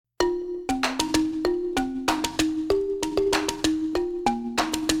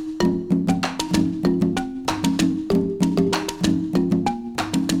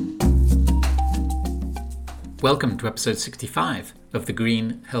Welcome to episode 65 of the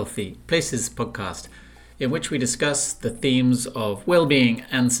Green Healthy Places podcast, in which we discuss the themes of well-being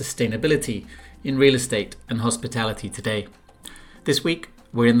and sustainability in real estate and hospitality today. This week,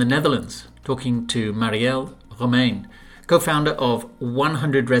 we're in the Netherlands, talking to Marielle Romein, co-founder of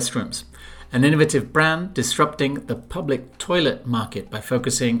 100 Restrooms, an innovative brand disrupting the public toilet market by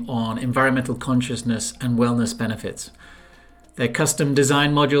focusing on environmental consciousness and wellness benefits. Their custom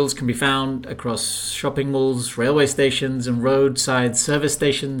design modules can be found across shopping malls, railway stations, and roadside service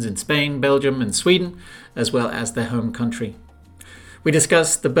stations in Spain, Belgium, and Sweden, as well as their home country. We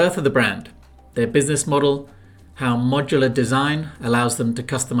discuss the birth of the brand, their business model, how modular design allows them to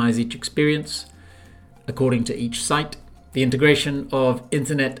customize each experience according to each site, the integration of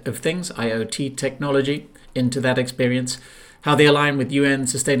Internet of Things, IoT technology, into that experience, how they align with UN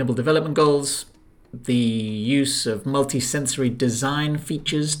Sustainable Development Goals, the use of multi-sensory design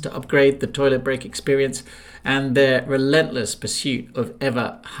features to upgrade the toilet break experience, and their relentless pursuit of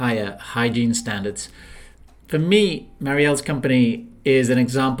ever higher hygiene standards. For me, Marielle's company is an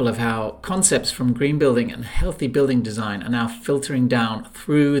example of how concepts from green building and healthy building design are now filtering down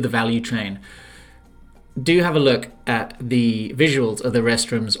through the value chain. Do have a look at the visuals of the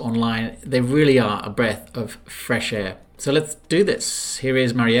restrooms online. They really are a breath of fresh air. So let's do this. Here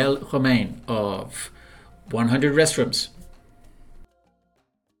is Marielle Romein of 100 Restrooms.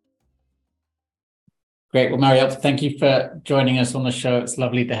 Great. Well, Marielle, thank you for joining us on the show. It's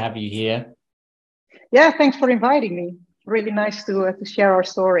lovely to have you here. Yeah, thanks for inviting me. Really nice to share our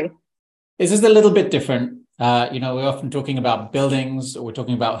story. This is a little bit different. We're often talking about buildings, or we're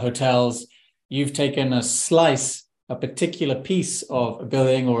talking about hotels. You've taken a particular piece of a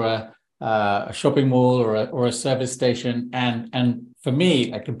building or a shopping mall or a service station, and for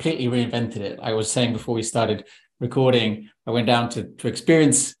me, I completely reinvented it. I was saying before we started recording, I went down to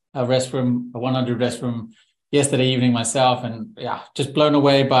experience a 100 restroom yesterday evening myself, and just blown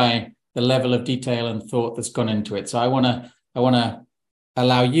away by the level of detail and thought that's gone into it. So I want to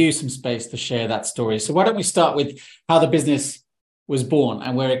allow you some space to share that story. So why don't we start with how the business was born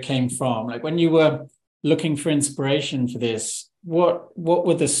and where it came from? Like, when you were looking for inspiration for this, what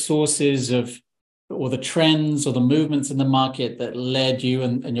were the sources of, or the trends or the movements in the market that led you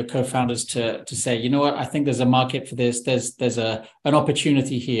and your co-founders to say, you know what, I think there's a market for this. There's an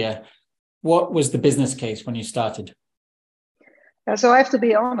opportunity here. What was the business case when you started? So I have to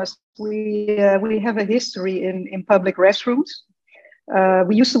be honest, we have a history in public restrooms.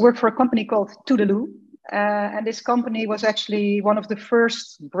 We used to work for a company called Toodaloo. And this company was actually one of the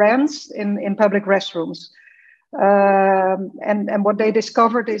first brands in public restrooms. And what they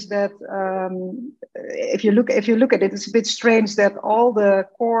discovered is that if you look at it, it's a bit strange that all the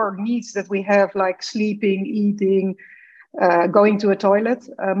core needs that we have, like sleeping, eating, going to a toilet,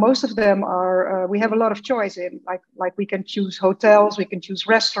 most of them are we have a lot of choice in. Like we can choose hotels, we can choose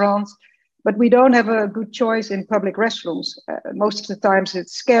restaurants. But we don't have a good choice in public restrooms. Most of the times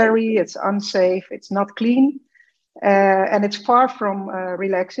it's scary, it's unsafe, it's not clean, and it's far from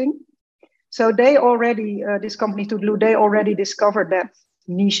relaxing. So they already, this company Toodaloo, they already discovered that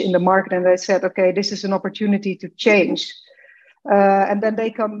niche in the market, and they said, okay, this is an opportunity to change. And then they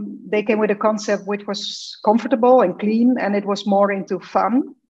came with a concept which was comfortable and clean, and it was more into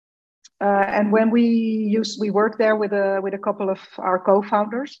fun. And when we worked there with a couple of our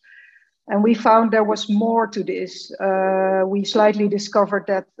co-founders. And we found there was more to this. We slightly discovered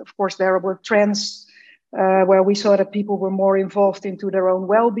that, of course, there were trends where we saw that people were more involved into their own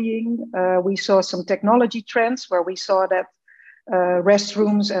well-being. We saw some technology trends where we saw that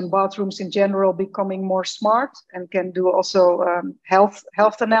restrooms and bathrooms in general becoming more smart and can do also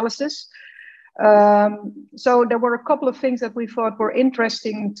health analysis. So there were a couple of things that we thought were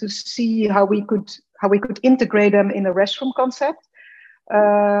interesting to see how we could integrate them in a restroom concept.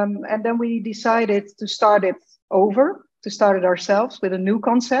 And then we decided to start it ourselves with a new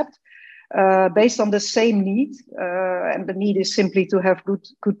concept based on the same need. And the need is simply to have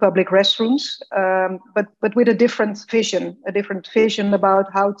good public restrooms, but with a different vision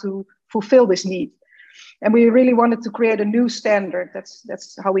about how to fulfill this need. And we really wanted to create a new standard.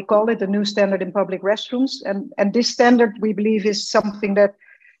 That's how we call it, a new standard in public restrooms. And this standard, we believe, is something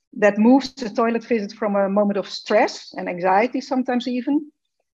that moves the toilet visit from a moment of stress and anxiety, sometimes even,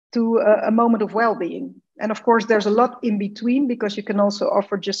 to a moment of well-being. And of course, there's a lot in between, because you can also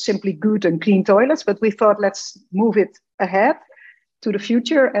offer just simply good and clean toilets. But we thought, let's move it ahead to the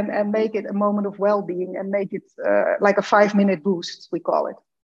future and make it a moment of well-being and make it like a 5-minute boost, we call it.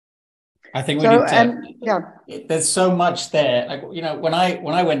 I think we need to. There's so much there. Like, when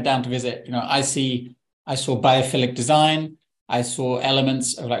I went down to visit, I saw biophilic design. I saw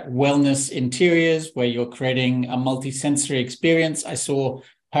elements of like wellness interiors where you're creating a multi-sensory experience. I saw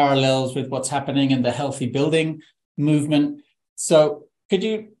parallels with what's happening in the healthy building movement. So could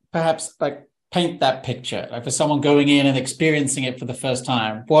you perhaps like paint that picture, like for someone going in and experiencing it for the first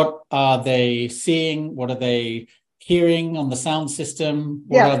time? What are they seeing? What are they hearing on the sound system?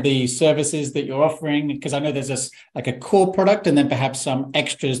 What are the services that you're offering? Because I know there's like a core product and then perhaps some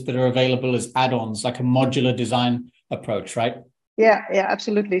extras that are available as add-ons, like a modular design approach, right? Yeah,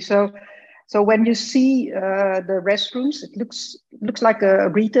 absolutely. So when you see the restrooms, it looks like a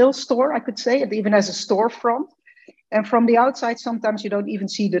retail store, I could say. It even has a storefront. And from the outside, sometimes you don't even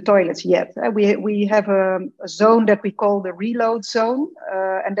see the toilets yet. We have a zone that we call the reload zone,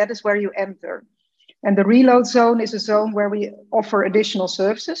 and that is where you enter. And the reload zone is a zone where we offer additional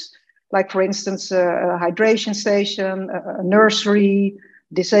services, like, for instance, a hydration station, a nursery,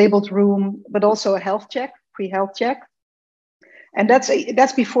 disabled room, but also a health check, pre-health check. And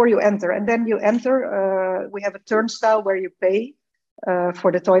that's before you enter. And then you enter, we have a turnstile where you pay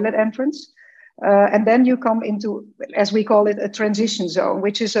for the toilet entrance. And then you come into, as we call it, a transition zone,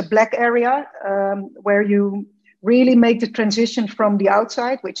 which is a black area where you really make the transition from the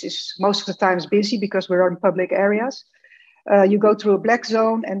outside, which is most of the times busy because we're in public areas. You go through a black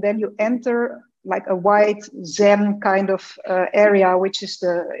zone and then you enter like a white Zen kind of area, which is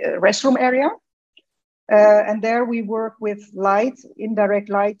the restroom area. And there we work with light, indirect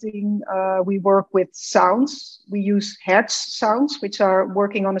lighting. We work with sounds. We use hertz sounds, which are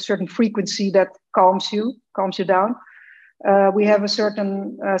working on a certain frequency that calms you down. We have a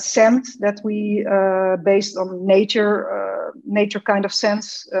certain scent that we, based on nature kind of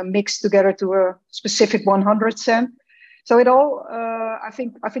scents, mixed together to a specific 100 scent. So it all, I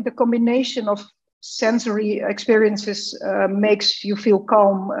think the combination of sensory experiences makes you feel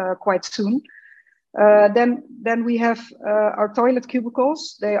calm quite soon. Then we have our toilet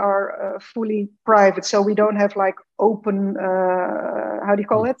cubicles. They are fully private, so we don't have like open,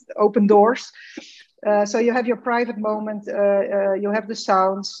 open doors. So you have your private moment. You have the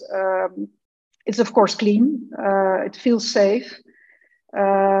sounds. It's of course clean. It feels safe.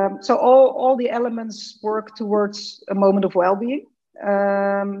 So all the elements work towards a moment of well-being.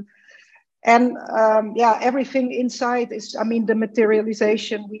 Everything inside is, the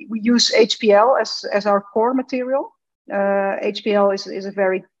materialization, we use HPL as our core material. HPL is a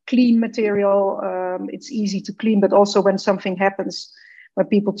very clean material. It's easy to clean, but also when something happens, when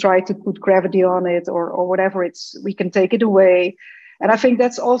people try to put gravity on it or whatever, we can take it away. And I think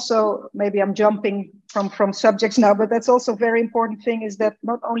that's also, maybe I'm jumping from subjects now, but that's also a very important thing, is that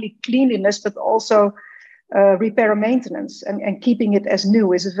not only cleanliness, but also repair and maintenance and keeping it as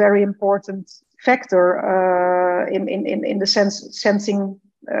new is a very important factor in the sensing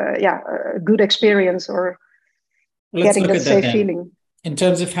a good experience or getting that safe feeling. In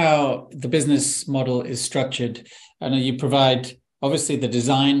terms of how the business model is structured, I know you provide obviously the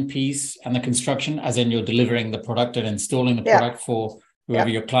design piece and the construction, as in you're delivering the product and installing the product for whoever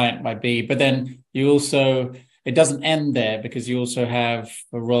your client might be. But then you also, it doesn't end there, because you also have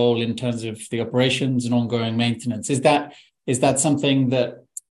a role in terms of the operations and ongoing maintenance. Is that something that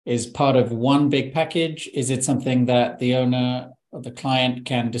is part of one big package? Is it something that the owner or the client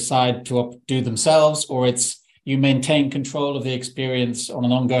can decide to do themselves, or it's you maintain control of the experience on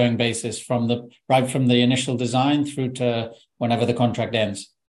an ongoing basis right from the initial design through to whenever the contract ends?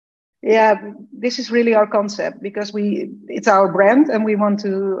 Yeah, this is really our concept, because it's our brand and we want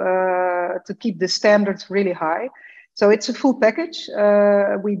to keep the standards really high. So it's a full package.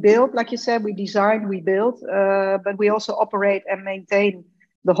 We build, like you said, we design, we build, but we also operate and maintain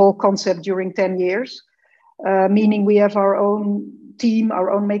the whole concept during 10 years, meaning we have our own team, our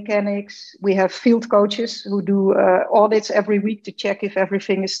own mechanics. We have field coaches who do audits every week to check if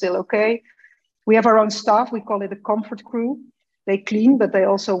everything is still okay. We have our own staff. We call it a comfort crew. They clean, but they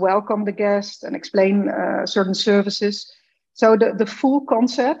also welcome the guest and explain certain services. So the full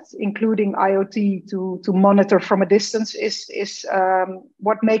concept, including IoT to monitor from a distance, is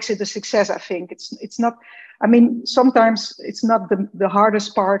what makes it a success. I think it's not. Sometimes it's not the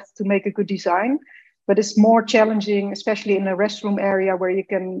hardest part to make a good design, but it's more challenging, especially in a restroom area where you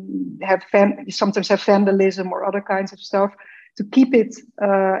can sometimes have vandalism or other kinds of stuff. To keep it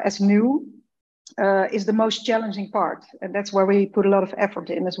as new is the most challenging part, and that's where we put a lot of effort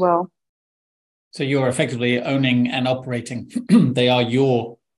in as well. So you're effectively owning and operating; they are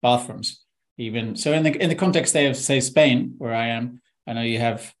your bathrooms, even. So in the context of, say, Spain, where I am, I know you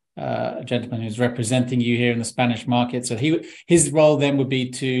have a gentleman who's representing you here in the Spanish market. So his role then would be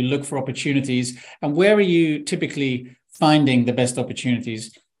to look for opportunities. And where are you typically finding the best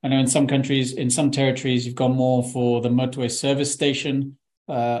opportunities? I know in some countries, in some territories, you've gone more for the motorway service station,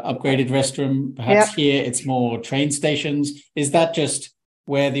 upgraded restroom. Perhaps here it's more train stations. Is that just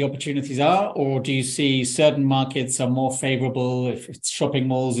where the opportunities are, or do you see certain markets are more favorable if it's shopping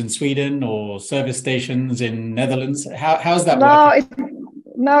malls in Sweden or service stations in Netherlands? How's that working?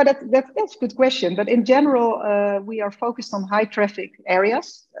 No, that's a good question. But in general, we are focused on high traffic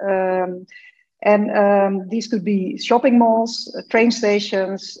areas. These could be shopping malls, train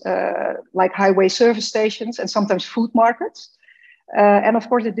stations, like highway service stations, and sometimes food markets. And of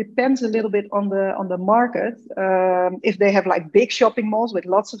course, it depends a little bit on the market. If they have like big shopping malls with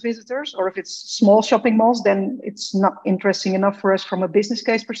lots of visitors, or if it's small shopping malls, then it's not interesting enough for us from a business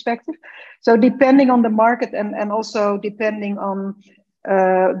case perspective. So depending on the market and also depending on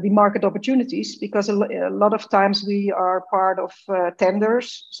the market opportunities, because a lot of times we are part of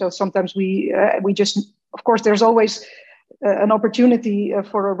tenders. So sometimes we just, of course, there's always an opportunity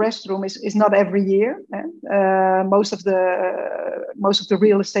for a restroom is not every year. Most of the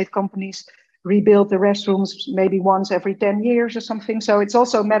real estate companies rebuild the restrooms maybe once every 10 years or something. So it's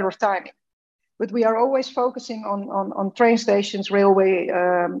also a matter of timing. But we are always focusing on train stations, railway,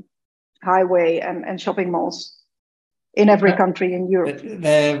 highway, and shopping malls in every country in Europe.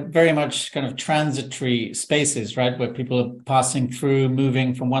 They're very much kind of transitory spaces, right? Where people are passing through,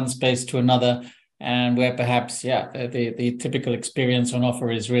 moving from one space to another, and where perhaps, the typical experience on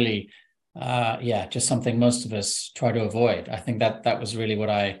offer is really, just something most of us try to avoid. I think that was really what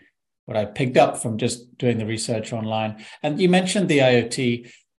I picked up from just doing the research online. And you mentioned the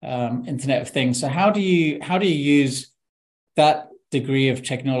IoT, Internet of Things. So how do you use that degree of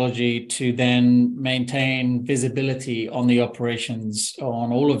technology to then maintain visibility on the operations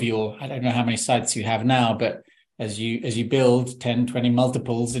on all of your, I don't know how many sites you have now, but as you build 10, 20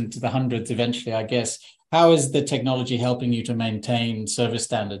 multiples into the hundreds eventually, I guess, how is the technology helping you to maintain service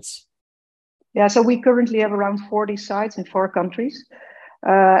standards? Yeah, so we currently have around 40 sites in 4 countries.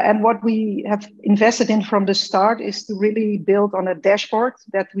 And what we have invested in from the start is to really build on a dashboard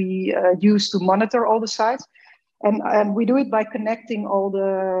that we use to monitor all the sites. And we do it by connecting all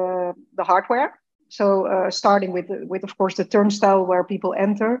the hardware. So starting with, of course, the turnstile where people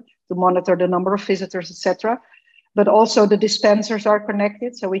enter to monitor the number of visitors, etc. But also the dispensers are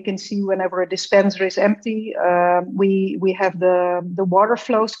connected. So we can see whenever a dispenser is empty. We have the water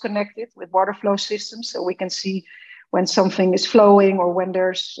flows connected with water flow systems. So we can see when something is flowing or when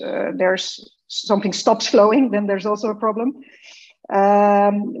there's something stops flowing, then there's also a problem.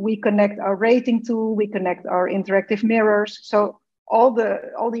 We connect our rating tool, we connect our interactive mirrors. So all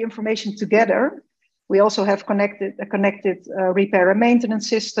the information together. We also have a connected repair and maintenance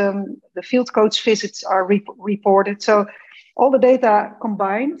system. The field coach visits are reported. So all the data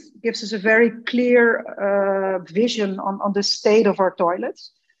combined gives us a very clear vision on the state of our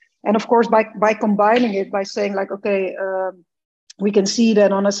toilets. And of course, by combining it, by saying like, okay, we can see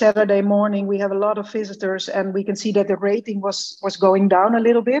that on a Saturday morning, we have a lot of visitors and we can see that the rating was going down a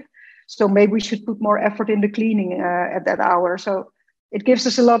little bit. So maybe we should put more effort in the cleaning at that hour. So it gives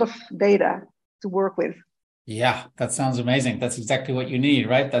us a lot of data to work with. Yeah, that sounds amazing. That's exactly what you need,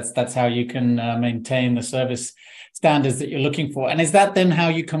 right? That's how you can maintain the service standards that you're looking for. And is that then how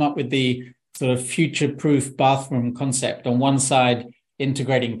you come up with the sort of future-proof bathroom concept? On one side,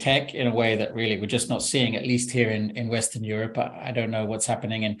 integrating tech in a way that really we're just not seeing, at least here in Western Europe. I don't know what's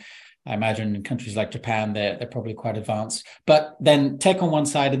happening, and I imagine in countries like Japan, they're probably quite advanced. But then tech on one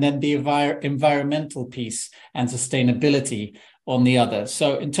side, and then the environmental piece and sustainability on the other.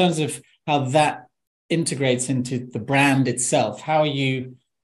 So in terms of how that integrates into the brand itself, how are you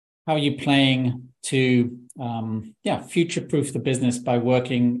playing to future-proof the business by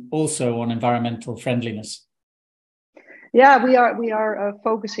working also on environmental friendliness? Yeah, we are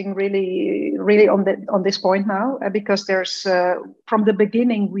focusing really on this point now because there's from the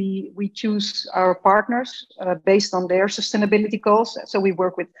beginning we choose our partners based on their sustainability goals. So we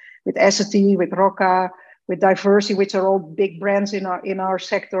work with Essity, with Roca, with Diversi, which are all big brands in our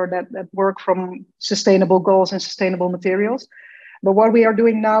sector that work from sustainable goals and sustainable materials. But what we are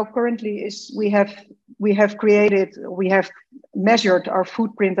doing now currently is we have measured our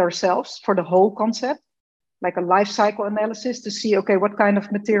footprint ourselves for the whole concept, like a life cycle analysis to see, okay, what kind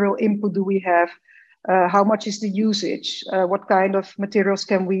of material input do we have? How much is the usage? What kind of materials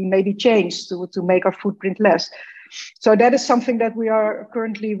can we maybe change to make our footprint less? So that is something that we are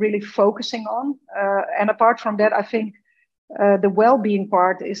currently really focusing on. And apart from that, I think the well-being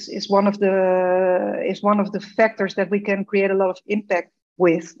part is one of the factors that we can create a lot of impact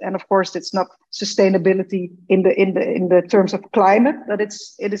with. And of course, it's not sustainability in the terms of climate, but it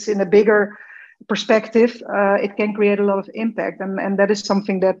is in a bigger perspective, it can create a lot of impact. And that is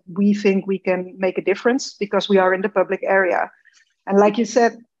something that we think we can make a difference because we are in the public area. And like you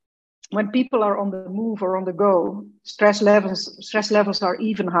said, when people are on the move or on the go, stress levels are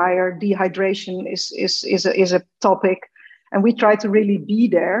even higher. Dehydration is a topic, and we try to really be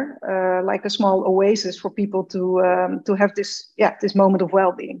there, like a small oasis for people to have this moment of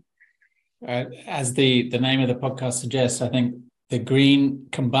well-being. As the name of the podcast suggests, I think the green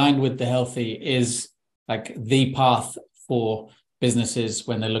combined with the healthy is like the path for businesses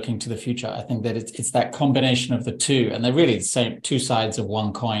when they're looking to the future. I think that it's that combination of the two, and they're really the same two sides of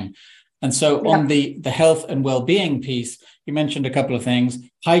one coin. And so on the health and well-being piece, you mentioned a couple of things.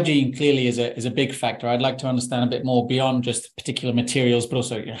 Hygiene clearly is a big factor. I'd like to understand a bit more beyond just particular materials, but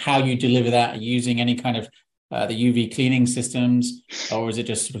also how you deliver that. Are you using any kind of the UV cleaning systems, or is it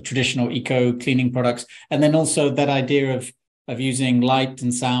just sort of traditional eco cleaning products? And then also that idea of using light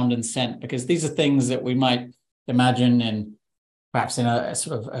and sound and scent, because these are things that we might imagine perhaps in a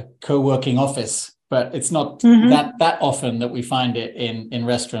sort of a co-working office, but it's not that often that we find it in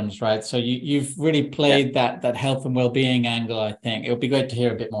restrooms, right? So you've really played that health and well-being angle. I think it would be great to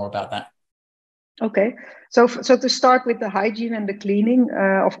hear a bit more about that. Okay, so to start with the hygiene and the cleaning,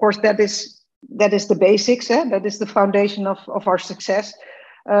 of course, that is the basics. That is the foundation of our success.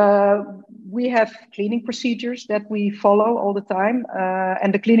 We have cleaning procedures that we follow all the time,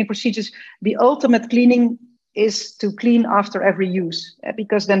 and the cleaning procedures, the ultimate cleaning is to clean after every use,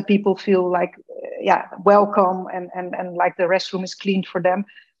 because then people feel like welcome and like the restroom is cleaned for them.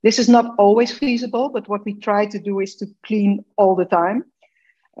 This is not always feasible, but what we try to do is to clean all the time.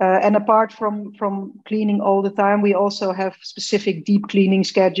 And apart from cleaning all the time, we also have specific deep cleaning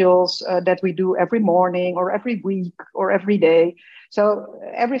schedules that we do every morning or every week or every day. So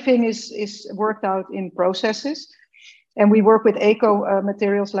everything is worked out in processes. And we work with eco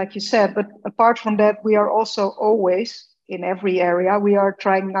materials, like you said. But apart from that, we are also always, in every area, we are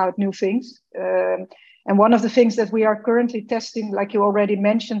trying out new things. And one of the things that we are currently testing, like you already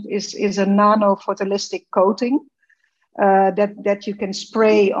mentioned, is a nano-photolistic coating that you can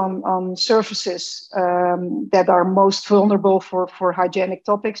spray on surfaces that are most vulnerable for hygienic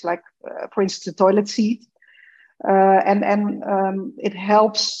topics, like, for instance, the toilet seat. And it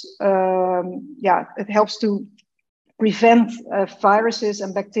helps. It helps to prevent viruses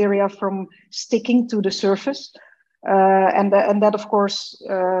and bacteria from sticking to the surface, and that of course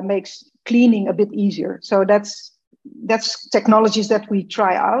makes cleaning a bit easier. So that's technologies that we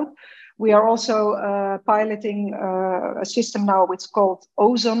try out. We are also piloting a system now which is called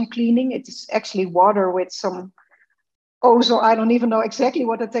ozone cleaning. It is actually water with some ozone. I don't even know exactly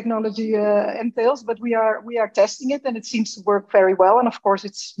what the technology entails, but we are testing it, and it seems to work very well. And of course,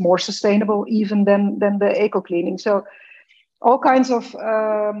 it's more sustainable even than the eco cleaning. So all kinds of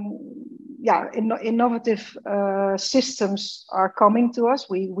innovative systems are coming to us.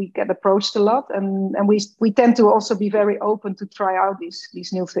 We get approached a lot, and we tend to also be very open to try out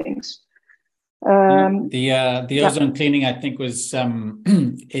these new things. The ozone cleaning, I think, was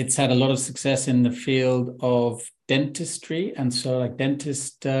it's had a lot of success in the field of dentistry, and so like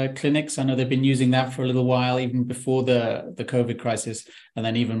dentist clinics. I know they've been using that for a little while, even before the COVID crisis, and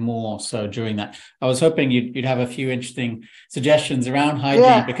then even more so during that. I was hoping you'd have a few interesting suggestions around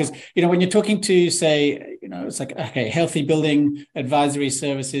hygiene, because when you're talking to, say, it's like, okay, healthy building advisory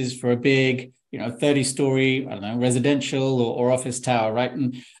services for a big 30-story, I don't know, residential or office tower, right?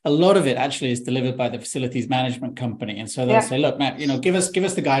 And a lot of it actually is delivered by the facilities management company. And so they'll say, look, Matt, give us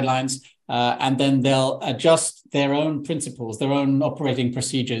the guidelines, and then they'll adjust their own principles, their own operating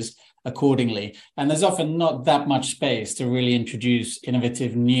procedures accordingly. And there's often not that much space to really introduce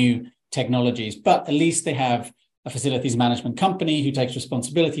innovative new technologies, but at least they have a facilities management company who takes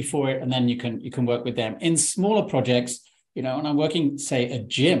responsibility for it, and then you can work with them. In smaller projects, and I'm working, say, a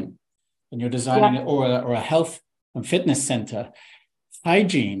gym, and you're designing it, or a health and fitness center,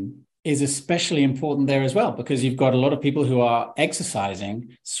 hygiene is especially important there as well, because you've got a lot of people who are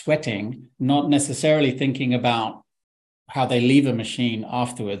exercising, sweating, not necessarily thinking about how they leave a machine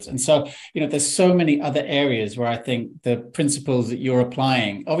afterwards. And so, there's so many other areas where I think the principles that you're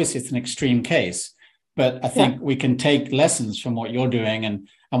applying, obviously it's an extreme case, but I think we can take lessons from what you're doing and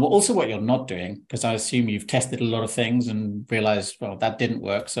also what you're not doing, because I assume you've tested a lot of things and realized, well, that didn't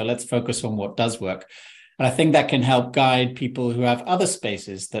work. So let's focus on what does work. And I think that can help guide people who have other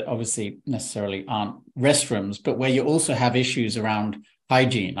spaces that obviously necessarily aren't restrooms, but where you also have issues around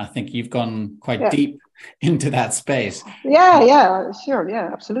hygiene. I think you've gone quite deep into that space. Sure,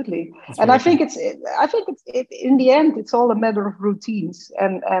 absolutely. And I think it's in the end, it's all a matter of routines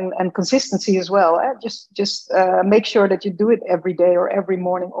and consistency as well. Just make sure that you do it every day or every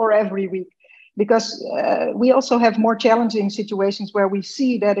morning or every week, because we also have more challenging situations where we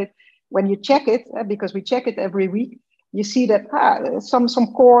see that when you check it, because we check it every week, you see that some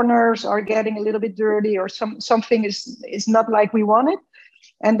corners are getting a little bit dirty, or something is not like we want it.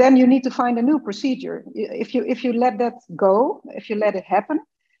 And then you need to find a new procedure. If you let that go, if you let it happen,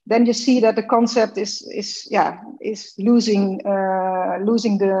 then you see that the concept is losing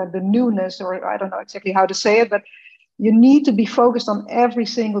the newness, or I don't know exactly how to say it, but you need to be focused on every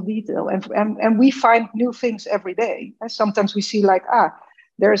single detail, and we find new things every day. Sometimes we see like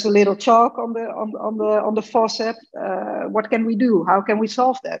there's a little chalk on the faucet. What can we do? How can we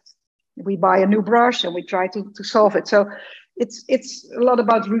solve that? We buy a new brush and we try to solve it. So it's a lot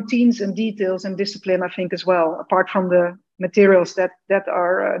about routines and details and discipline, I think, as well, apart from the materials that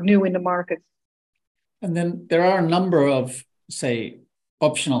are new in the market. And then there are a number of, say,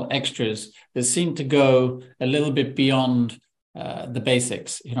 optional extras that seem to go a little bit beyond the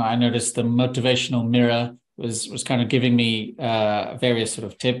basics. I noticed the motivational mirror was kind of giving me various sort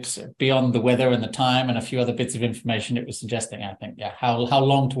of tips beyond the weather and the time, and a few other bits of information it was suggesting, I think, how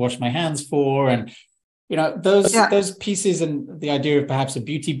long to wash my hands for, and those pieces, and the idea of perhaps a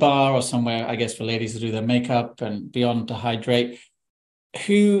beauty bar or somewhere, I guess, for ladies to do their makeup and beyond to hydrate.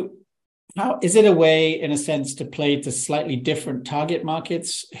 How is it a way, in a sense, to play to slightly different target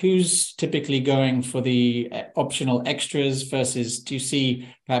markets? Who's typically going for the optional extras versus, do you see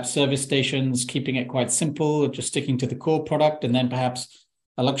perhaps service stations keeping it quite simple, just sticking to the core product, and then perhaps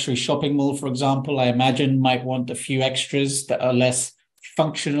a luxury shopping mall, for example, I imagine might want a few extras that are less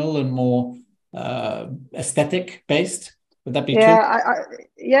functional and more aesthetic based? Would that be true?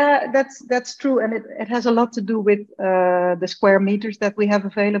 That's true, and it has a lot to do with the square meters that we have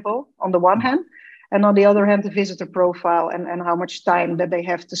available on the one hand, and on the other hand, the visitor profile and how much time that they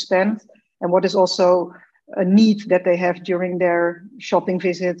have to spend, and what is also a need that they have during their shopping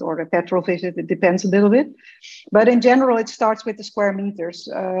visit or a petrol visit. It depends a little bit, but in general, it starts with the square meters.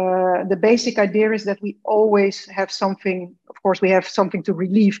 The basic idea is that we always have something. Of course, we have something to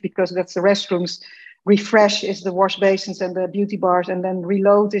relieve, because that's the restrooms. Refresh is the wash basins and the beauty bars, and then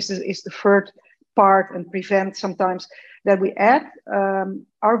reload is the third part, and prevent sometimes that we add.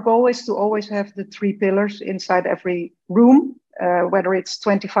 Our goal is to always have the 3 pillars inside every room, whether it's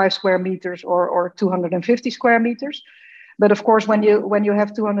 25 square meters or 250 square meters. But of course, when you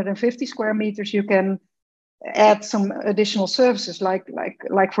have 250 square meters, you can add some additional services, like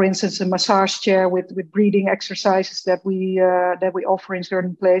for instance, a massage chair with breathing exercises that we offer in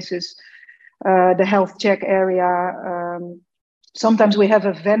certain places. The health check area. Sometimes we have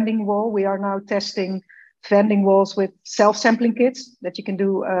a vending wall. We are now testing vending walls with self-sampling kits that you can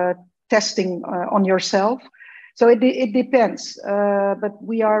do testing on yourself. So it depends, but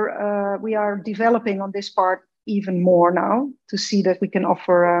we are developing on this part even more now to see that we can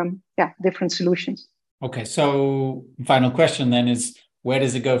offer different solutions. Okay, so final question then is, where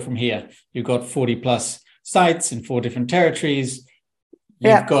does it go from here? You've got 40 plus sites in 4 different territories.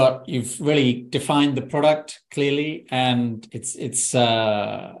 You've really defined the product clearly, and it's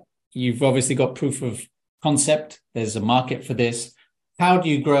you've obviously got proof of concept. There's a market for this. How do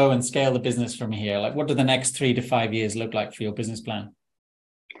you grow and scale the business from here? Like, what do the next 3 to 5 years look like for your business plan?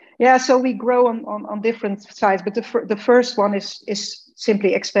 Yeah, so we grow on different sides, but the first one is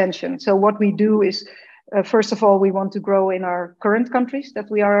simply expansion. So what we do is, first of all, we want to grow in our current countries that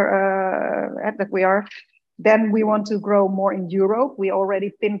we are. Then we want to grow more in Europe. We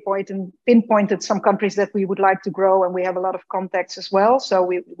already pinpointed some countries that we would like to grow, and we have a lot of contacts as well. So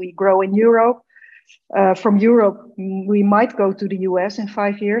we grow in Europe. From Europe, we might go to the US in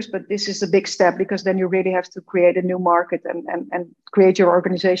 5 years, but this is a big step, because then you really have to create a new market and create your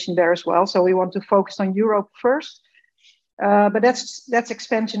organization there as well. So we want to focus on Europe first. But that's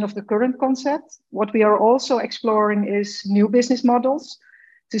expansion of the current concept. What we are also exploring is new business models,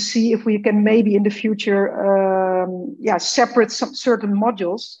 to see if we can maybe in the future, separate some certain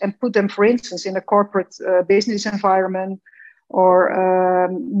modules and put them, for instance, in a corporate business environment, or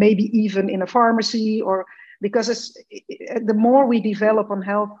maybe even in a pharmacy, or because the more we develop on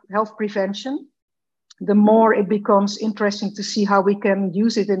health prevention, the more it becomes interesting to see how we can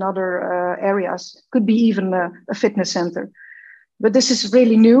use it in other areas. Could be even a fitness center. But this is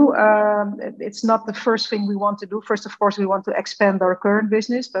really new. It's not the first thing we want to do. First, of course, we want to expand our current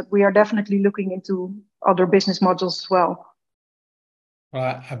business, but we are definitely looking into other business modules as well.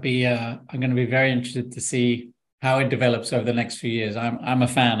 Well, I'm going to be very interested to see how it develops over the next few years. I'm a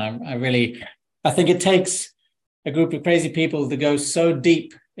fan. I think it takes a group of crazy people to go so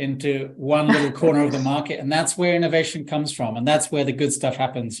deep into one little corner of the market, and that's where innovation comes from, and that's where the good stuff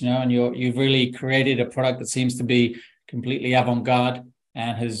happens. And you've really created a product that seems to be completely avant-garde,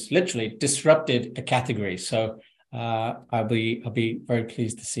 and has literally disrupted a category. So I'll be very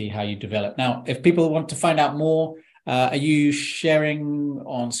pleased to see how you develop. Now, if people want to find out more, are you sharing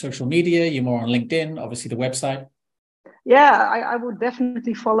on social media? You're more on LinkedIn, obviously the website. Yeah, I would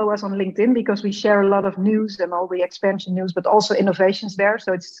definitely follow us on LinkedIn because we share a lot of news and all the expansion news, but also innovations there.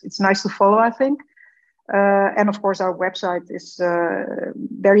 So it's nice to follow, I think. And of course, our website is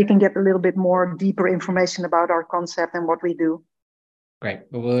there. You can get a little bit more deeper information about our concept and what we do. Great.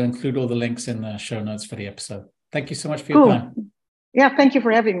 We'll include all the links in the show notes for the episode. Thank you so much for your Cool. time. Yeah, thank you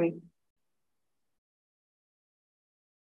for having me.